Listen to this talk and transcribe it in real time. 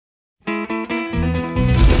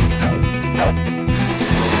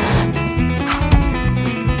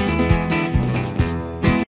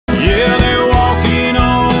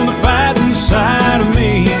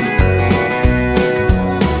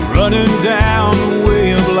down the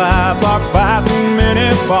way of life are fighting,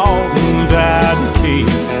 many fought and died to keep.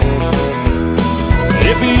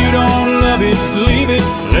 If you don't love it, leave it.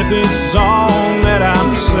 Let this song that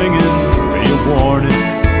I'm singing be a warning.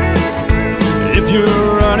 If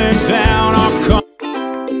you're running down our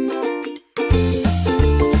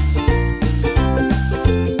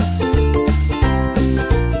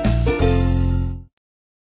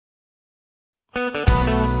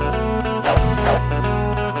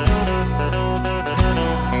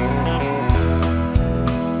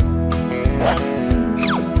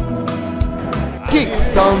kick,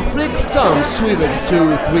 stomp, flick, stomp, swivels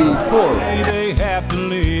 2, 3, 4. They have to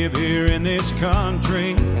live here in this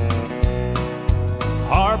country,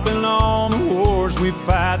 harping on the wars we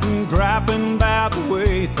fight and griping about the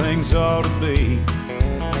way things ought to be.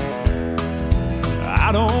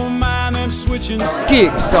 I don't mind them switching.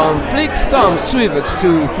 Kick, stomp, flick, stomp, swivels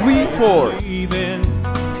 2, 3, 4.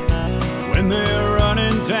 When they're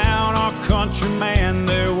running down our country, man,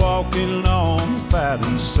 they're walking on the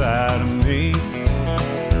fighting side of me.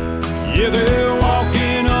 Yeah, they're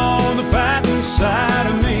walking on the fighting side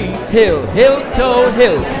of me. Hill, hill, toe,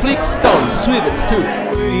 hill, flick, stomp, swivels 2.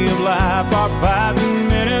 Way of life are fighting,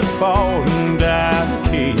 many fought and died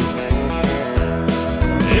to keep.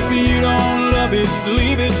 If you don't love it,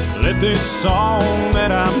 leave it. Let this song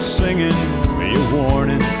that I'm singing be a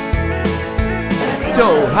warning.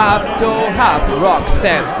 Toe hop, rock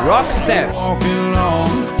step, rock step. Walking on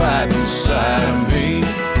the fighting side of me.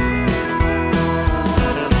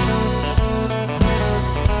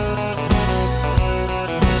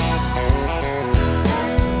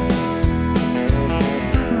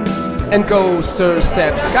 And coaster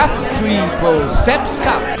step, scuff, triple step,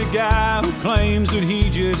 scuff. The guy who claims that he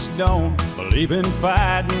just don't believe in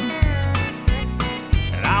fighting,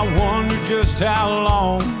 and I wonder just how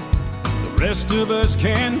long the rest of us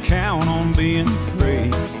can count on being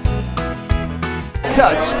free.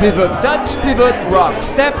 Touch, pivot, rock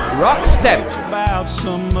step, rock step. About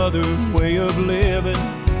some other way of living.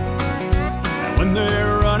 And when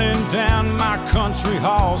they're running down my country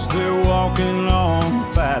house, they're walking on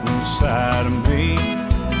the fighting side of me.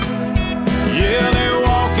 Yeah, they're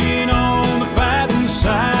walking on the fighting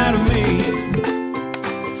side of me.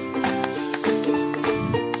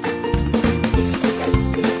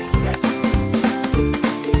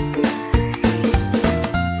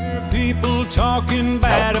 Talking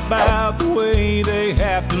bad about the way they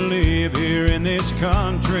have to live here in this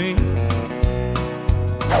country,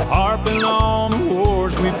 harping on the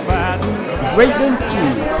wars we fight. Raven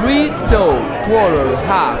 2, 3 toe, quarter,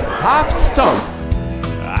 half stomp.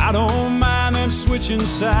 I don't mind them switching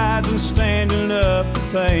sides and standing up for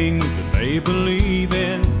things that they believe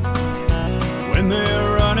in. When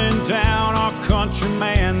they're running down our country,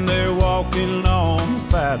 man, they're walking on the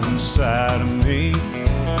fighting side of me.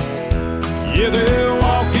 Yeah, they're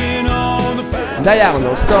walking on the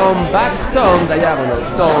diagonal stomp, back stomp, diagonal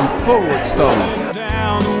stomp, forward stomp.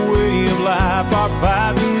 Down the way of life are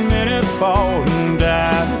fighting, many fought and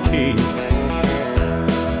died to keep.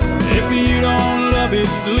 If you don't love it,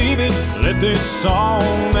 leave it. Let this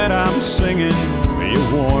song that I'm singing be a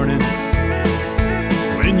warning.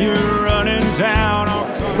 When you're running down our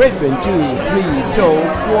Raven 2, 3 toe,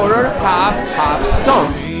 quarter, half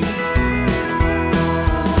stomp.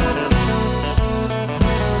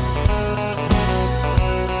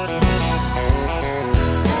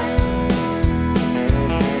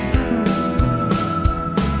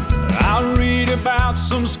 about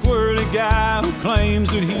some squirrely guy who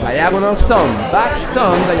claims that he diagonal stomp, back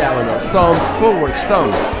stomp, diagonal stomp, forward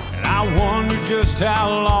stomp. And I wonder just how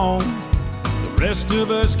long the rest of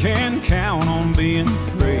us can count on being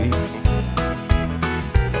free.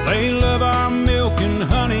 They love our milk and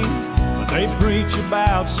honey, but they preach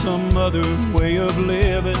about some other way of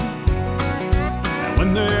living. And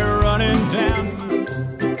when they're running down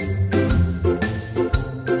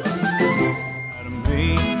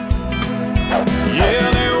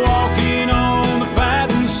yeah, they're walking on the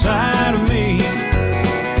fighting side of me,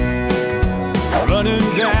 running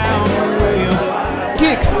down the way of life.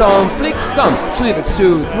 Kick, stomp, flick, stomp, swivels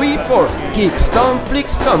 2, 3, 4. Kick, stomp, flick,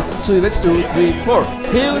 stomp, swivels 2, 3, 4.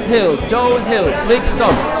 Hill, hill, toe, hill, flick,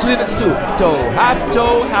 stomp, swivels 2, toe, half,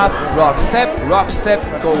 rock step,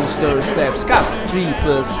 coaster, step, scuff,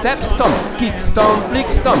 triple step, stomp, kick, stomp, flick,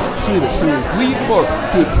 stomp, swivels 2, 3, 4.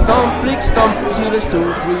 Kick, stomp, flick, stomp, swivels 2, 3,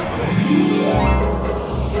 4.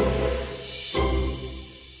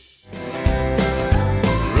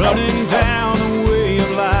 Running down the way of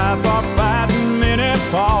life are fighting, many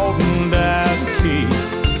fought and died to keep.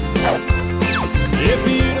 If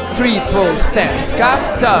you don't triple step,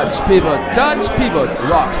 scap, touch, pivot,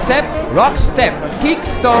 rock, step, kick,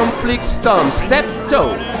 stomp, flick, stomp, step,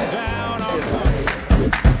 toe.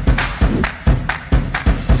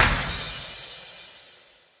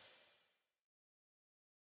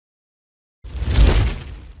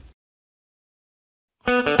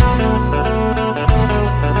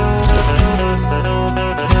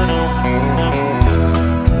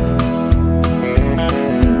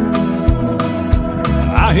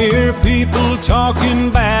 I hear people talking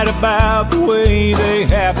bad about the way they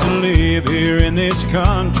have to live here in this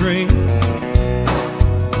country,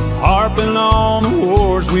 harping on the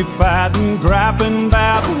wars we fight and griping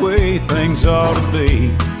about the way things ought to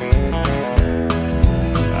be.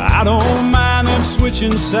 I don't mind them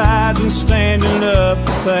switching sides and standing up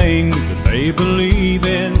for things that they believe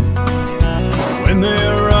in. When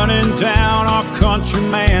they're running down our country,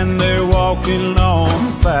 man, they're walking on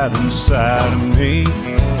the fighting side of me.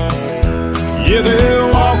 Yeah, they're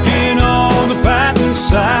walking on the fighting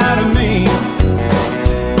side of me,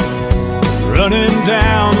 running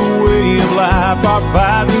down the way of life our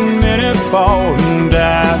fighting men have fought and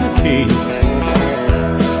died to keep.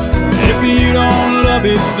 If you don't love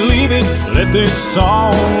it, leave it. Let this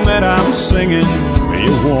song that I'm singing be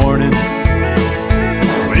a warning.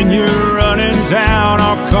 When you're running down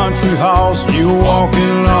our country house, you're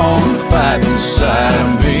walking on the fighting side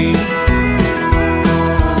of me.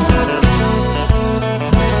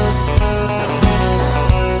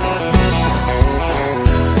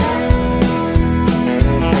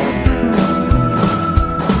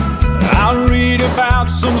 I'll read about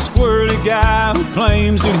some squirrely guy who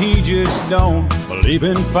claims that he just don't believe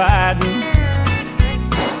in fighting,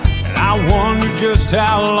 and I wonder just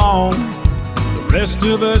how long the rest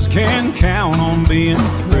of us can count on being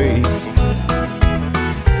free.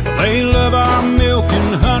 They love our milk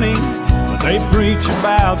and honey, but they preach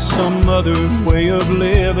about some other way of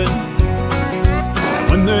living.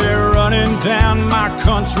 When they're running down my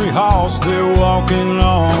country house, they're walking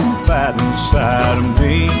on the fighting side of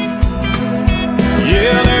me.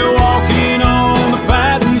 Yeah, they're walking on the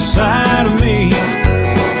fighting side of me,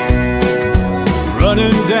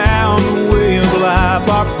 running down the way of life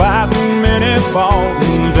our fighting men have fought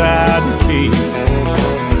and died to keep.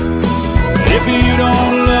 If you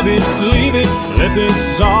don't love it, leave it. Let this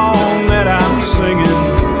song that I'm singing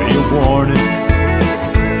be a warning.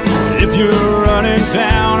 If you're running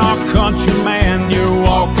down our country, man, you're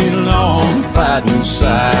walking on the fighting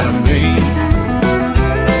side of me.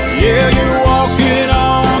 Yeah, you're walking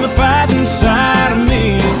on the fighting side of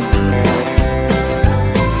me,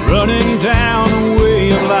 running down the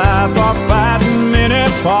way of life our fighting men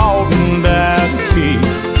have fought and died to keep.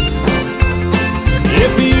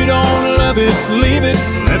 If you don't love it, leave it.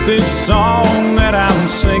 Let this song that I'm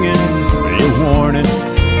singing be a warning.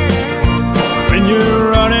 When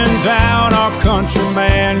you're running down our country,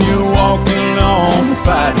 man, you're walking on the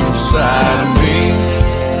fighting side of me.